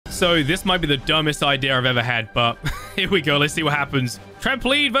So this might be the dumbest idea I've ever had, but here we go. Let's see what happens.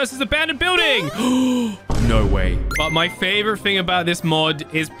 Trampoline versus abandoned building. No way. But my favorite thing about this mod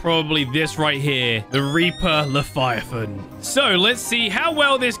is probably this right here. The Reaper Leviathan. So let's see how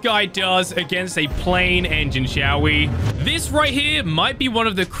well this guy does against a plain engine, shall we? This right here might be one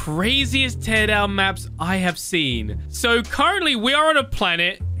of the craziest teardown maps I have seen. So currently we are on a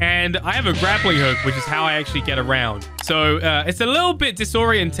planet and I have a grappling hook, which is how I actually get around. So it's a little bit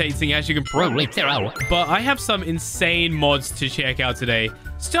disorientating, as you can probably tell. But I have some insane mods to check out today.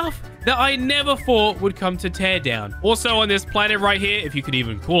 Stuff that I never thought would come to Teardown. Also on this planet right here, if you could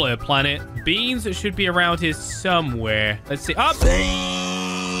even call it a planet, Beans should be around here somewhere. Let's see. Up.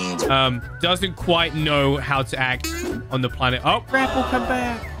 Doesn't quite know how to act on the planet. Oh, grapple, come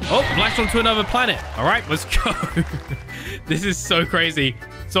back. Oh, flashed onto another planet. All right, let's go. This is so crazy.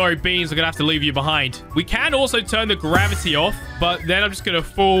 Sorry, Beans, we're gonna have to leave you behind. We can also turn the gravity off, but then I'm just gonna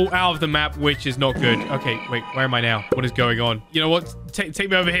fall out of the map, which is not good. Okay, wait, where am I now? What is going on? You know what? Take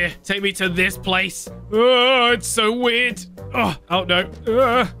me over here. Take me to this place. Oh, it's so weird. Oh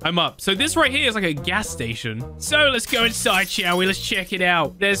no. I'm up. So this right here is like a gas station. So let's go inside, shall we? Let's check it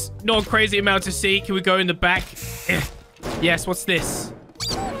out. There's not a crazy amount to see. Can we go in the back? Yes, what's this?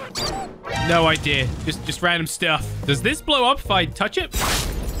 No idea. Just random stuff. Does this blow up if I touch it?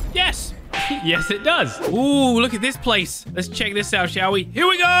 Yes. Yes, it does. Ooh, look at this place. Let's check this out, shall we? Here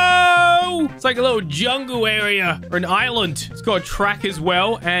we go. It's like a little jungle area or an island. It's got a track as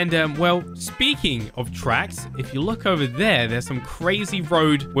well. And, well, speaking of tracks, if you look over there, there's some crazy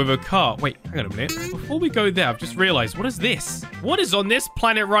road with a car. Wait, hang on a minute. Before we go there, I've just realized, what is this? What is on this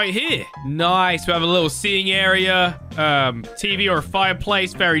planet right here? Nice. We have a little seeing area, TV or a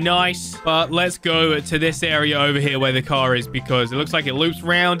fireplace. Very nice. But let's go to this area over here where the car is, because it looks like it loops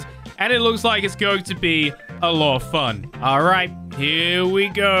around. And it looks like it's going to be a lot of fun. All right, here we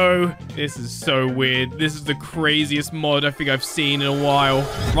go. This is so weird. This is the craziest mod I think I've seen in a while.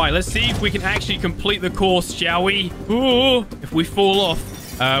 Right, let's see if we can actually complete the course, shall we? Ooh, if we fall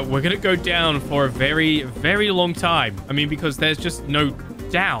off, we're going to go down for a very, very long time. I mean, because there's just no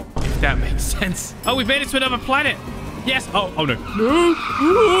down, if that makes sense. Oh, we've made it to another planet. Yes. Oh no.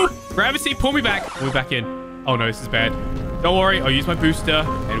 No. Gravity, pull me back. Pull me back in. Oh, no, this is bad. Don't worry, I'll use my booster,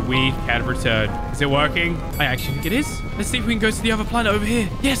 and we can return. Is it working? I actually think it is. Let's see if we can go to the other planet over here.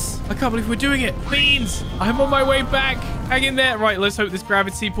 Yes, I can't believe we're doing it. Beans, I'm on my way back. Hang in there. Right, let's hope this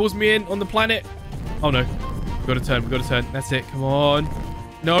gravity pulls me in on the planet. Oh, no. We've got to turn. We've got to turn. That's it. Come on.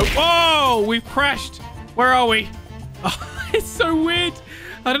 No. Oh, we've crashed. Where are we? Oh, it's so weird.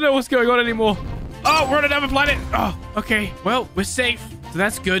 I don't know what's going on anymore. Oh, we're on another planet. Oh, okay. Well, we're safe. So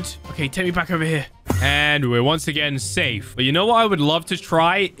that's good. Okay, take me back over here. And we're once again safe. But you know what I would love to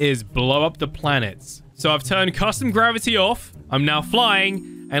try is blow up the planets. So I've turned custom gravity off. I'm now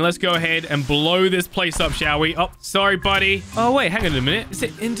flying. And let's go ahead and blow this place up, shall we? Oh, sorry, buddy. Oh, wait, hang on a minute. Is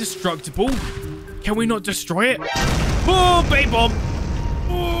it indestructible? Can we not destroy it? Oh, babe bomb.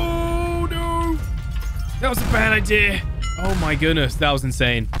 Oh, no. That was a bad idea. Oh, my goodness. That was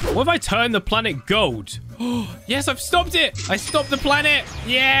insane. What if I turn the planet gold? Oh, yes, I've stopped it. I stopped the planet.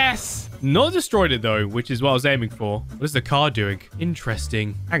 Yes. Not destroyed it, though, which is what I was aiming for. What is the car doing?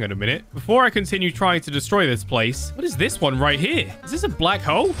 Interesting. Hang on a minute. Before I continue trying to destroy this place, what is this one right here? Is this a black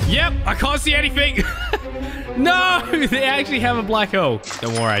hole? Yep, I can't see anything. No, they actually have a black hole.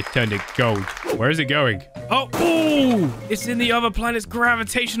 Don't worry, I turned it gold. Where is it going? Oh, ooh, it's in the other planet's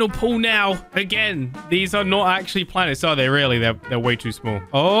gravitational pull now. Again, these are not actually planets, are they? Really? They're way too small.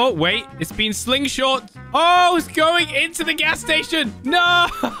 Oh, wait, it's been slingshot. Oh, it's going into the gas station. No.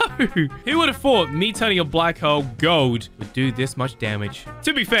 Who would have thought me turning a black hole gold would do this much damage?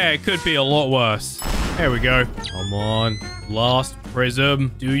 To be fair, it could be a lot worse. There we go. Come on. Last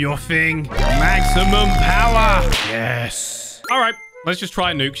prism. Do your thing. Maximum power. Yes. All right. Let's just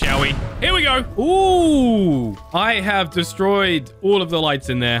try a nuke, shall we? Here we go. Ooh. I have destroyed all of the lights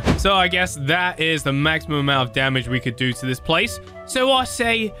in there. So I guess that is the maximum amount of damage we could do to this place. So I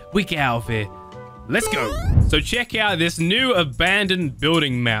say we get out of here. Let's go. So check out this new abandoned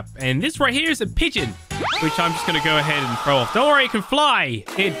building map. And this right here is a pigeon, which I'm just going to go ahead and throw off. Don't worry, it can fly.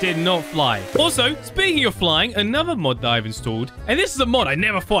 It did not fly. Also, speaking of flying, another mod that I've installed. And this is a mod I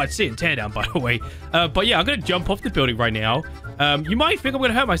never thought I'd see in Teardown, by the way. But yeah, I'm going to jump off the building right now. You might think I'm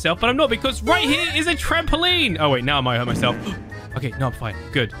going to hurt myself, but I'm not, because right here is a trampoline. Oh, wait, now I might hurt myself. Okay, no, I'm fine.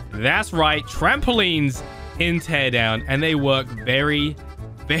 Good. That's right. Trampolines in Teardown. And they work very,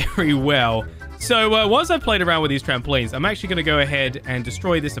 very well. So once I've played around with these trampolines, I'm actually going to go ahead and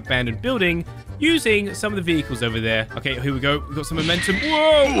destroy this abandoned building using some of the vehicles over there. Okay, here we go. We've got some momentum.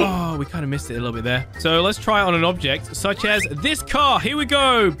 Whoa! Oh, we kind of missed it a little bit there. So let's try it on an object such as this car. Here we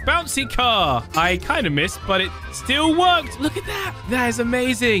go. Bouncy car. I kind of missed, but it still worked. Look at that. That is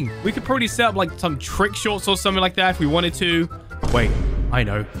amazing. We could probably set up like some trick shots or something like that if we wanted to. Wait, I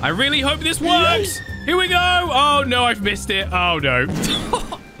know. I really hope this works. Here we go. Oh, no, I've missed it. Oh, no.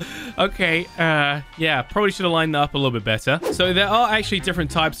 Okay, yeah, probably should have lined that up a little bit better. So there are actually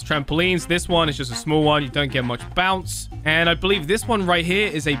different types of trampolines. This one is just a small one. You don't get much bounce. And I believe this one right here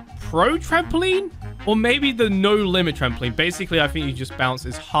is a pro trampoline, or maybe the no limit trampoline. Basically, I think you just bounce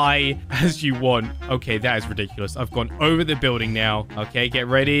as high as you want. Okay, that is ridiculous. I've gone over the building now. Okay, get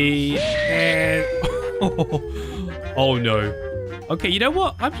ready. And oh no. Okay, you know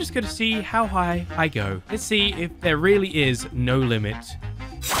what? I'm just going to see how high I go. Let's see if there really is no limit.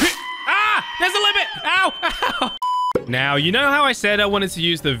 There's a limit! Ow! Ow! Now, you know how I said I wanted to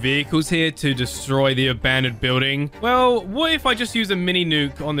use the vehicles here to destroy the abandoned building? Well, what if I just use a mini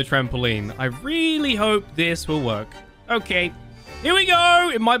nuke on the trampoline? I really hope this will work. Okay, here we go.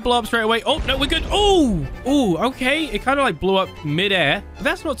 It might blow up straight away. Oh, no, we're good. Oh, okay. It kind of like blew up midair. But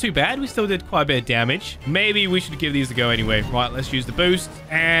that's not too bad. We still did quite a bit of damage. Maybe we should give these a go anyway. Right, let's use the boost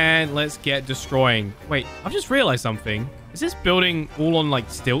and let's get destroying. Wait, I've just realized something. Is this building all on like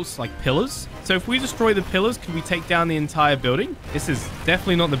stilts, like pillars? So if we destroy the pillars, can we take down the entire building? This is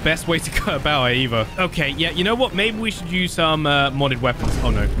definitely not the best way to go about it either. Okay, yeah, you know what? Maybe we should use some modded weapons. Oh,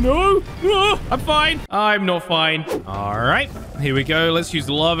 no. No, I'm fine. I'm not fine. All right, here we go. Let's use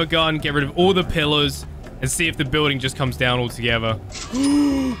the lava gun, get rid of all the pillars, and see if the building just comes down altogether.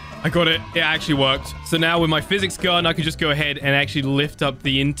 I got it. It actually worked. So now with my physics gun, I can just go ahead and actually lift up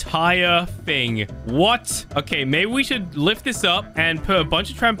the entire thing. What? Okay, maybe we should lift this up and put a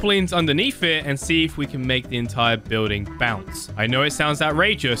bunch of trampolines underneath it and see if we can make the entire building bounce. I know it sounds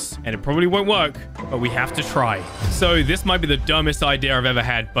outrageous and it probably won't work, but we have to try. So this might be the dumbest idea I've ever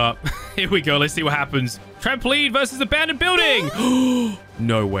had, but here we go. Let's see what happens. Trampoline versus abandoned building.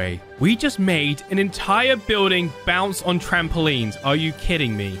 No way. We just made an entire building bounce on trampolines. Are you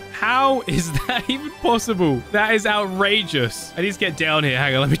kidding me? How is that even possible? That is outrageous. I need to get down here.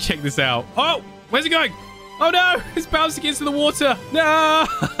 Hang on, let me check this out. Oh, where's it going? Oh no, it's bouncing into the water. No,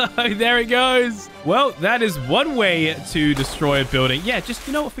 there it goes. Well, that is one way to destroy a building. Yeah, just,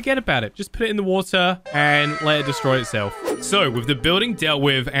 you know what, forget about it. Just put it in the water and let it destroy itself. So with the building dealt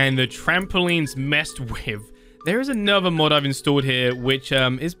with and the trampolines messed with, there is another mod I've installed here, which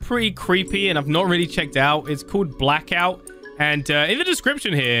is pretty creepy and I've not really checked out. It's called Blackout. And in the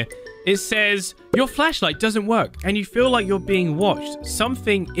description here, it says, your flashlight doesn't work and you feel like you're being watched.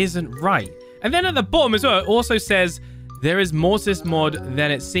 Something isn't right. And then at the bottom as well, it also says, there is more to this mod than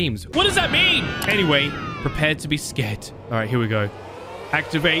it seems. What does that mean? Anyway, prepare to be scared. All right, here we go.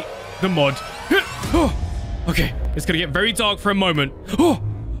 Activate the mod. Okay, it's going to get very dark for a moment. Oh,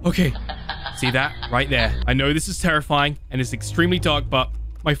 okay. See that right there? I know this is terrifying and it's extremely dark, but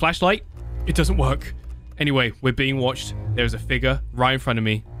my flashlight, it doesn't work. Anyway, we're being watched. There's a figure right in front of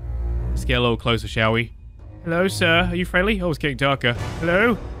me. Let's get a little closer, shall we? Hello, sir. Are you friendly? Oh, it's getting darker.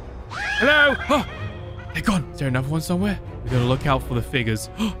 Hello? Hello? Oh, they're gone. Is there another one somewhere? We gotta look out for the figures.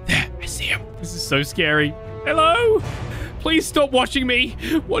 Oh, there. I see him. This is so scary. Hello? Please stop watching me.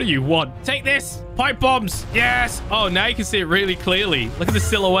 What do you want? Take this. Pipe bombs. Yes. Oh, now you can see it really clearly. Look at the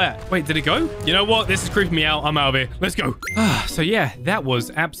silhouette. Wait, did it go? You know what? This is creeping me out. I'm out of here. Let's go. So yeah, that was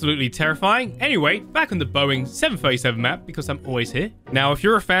absolutely terrifying. Anyway, back on the Boeing 737 map, because I'm always here. Now, if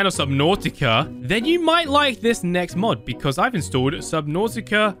you're a fan of Subnautica, then you might like this next mod, because I've installed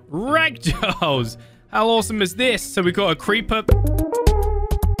Subnautica Ragdolls. How awesome is this? So we got a creeper.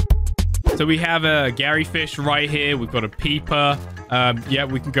 So we have a Gary fish right here. We've got a peeper. Yeah,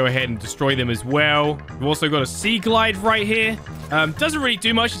 we can go ahead and destroy them as well. We've also got a sea glide right here. Doesn't really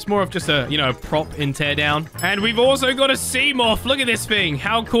do much. It's more of just a, you know, prop in Teardown. And we've also got a sea moth. Look at this thing.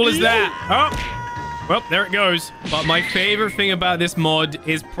 How cool is that? Oh, well, there it goes. But my favorite thing about this mod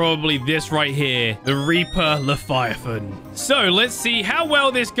is probably this right here. The Reaper Leviathan. So let's see how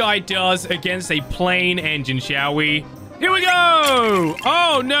well this guy does against a plane engine, shall we? Here we go!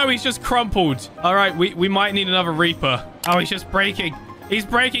 Oh, no, he's just crumpled. All right, we might need another Reaper. Oh, he's just breaking. He's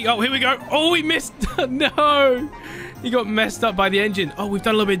breaking. Oh, here we go. Oh, he missed. No. He got messed up by the engine. Oh, we've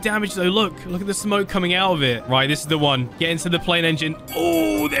done a little bit of damage, though. Look at the smoke coming out of it. Right, this is the one. Get into the plane engine.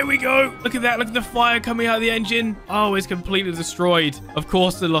 Oh, there we go. Look at that. Look at the fire coming out of the engine. Oh, it's completely destroyed. Of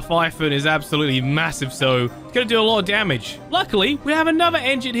course, the Leviathan is absolutely massive, so it's going to do a lot of damage. Luckily, we have another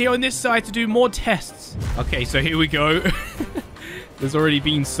engine here on this side to do more tests. Okay, so here we go. There's already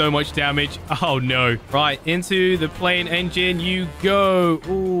been so much damage. Oh, no. Right, into the plane engine you go.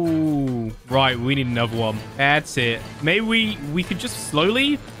 Ooh. Right, we need another one. That's it. Maybe we could just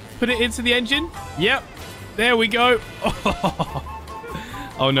slowly put it into the engine. Yep. There we go.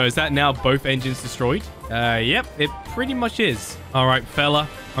 Oh, no. Is that now both engines destroyed? Yep. It pretty much is. All right, fella.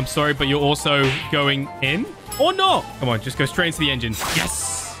 I'm sorry, but you're also going in? Or not? Come on, just go straight into the engine.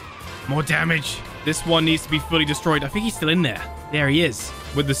 Yes! More damage. This one needs to be fully destroyed. I think he's still in there. There he is.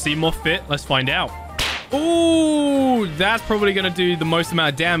 Would the Seamorph fit? Let's find out. Ooh, that's probably going to do the most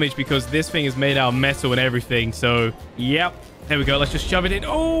amount of damage because this thing is made out of metal and everything. So, yep. There we go. Let's just shove it in.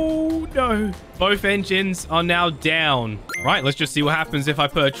 Oh, no. Both engines are now down. Right, let's just see what happens if I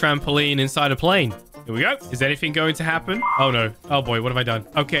put a trampoline inside a plane. Here we go. Is anything going to happen? Oh, no. Oh, boy. What have I done?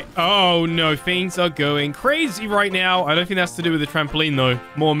 Okay. Oh, no. Things are going crazy right now. I don't think that's to do with the trampoline, though.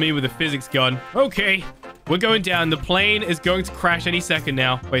 More me with the physics gun. Okay. We're going down. The plane is going to crash any second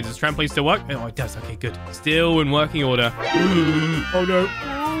now. Wait, does the trampoline still work? Oh, it does. Okay, good. Still in working order. Oh, no.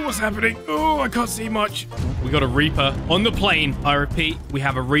 Oh, what's happening? Oh, I can't see much. We got a Reaper on the plane. I repeat, we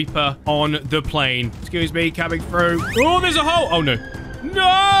have a Reaper on the plane. Excuse me, coming through. Oh, there's a hole. Oh, no.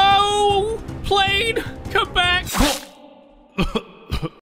 No! Plane, come back.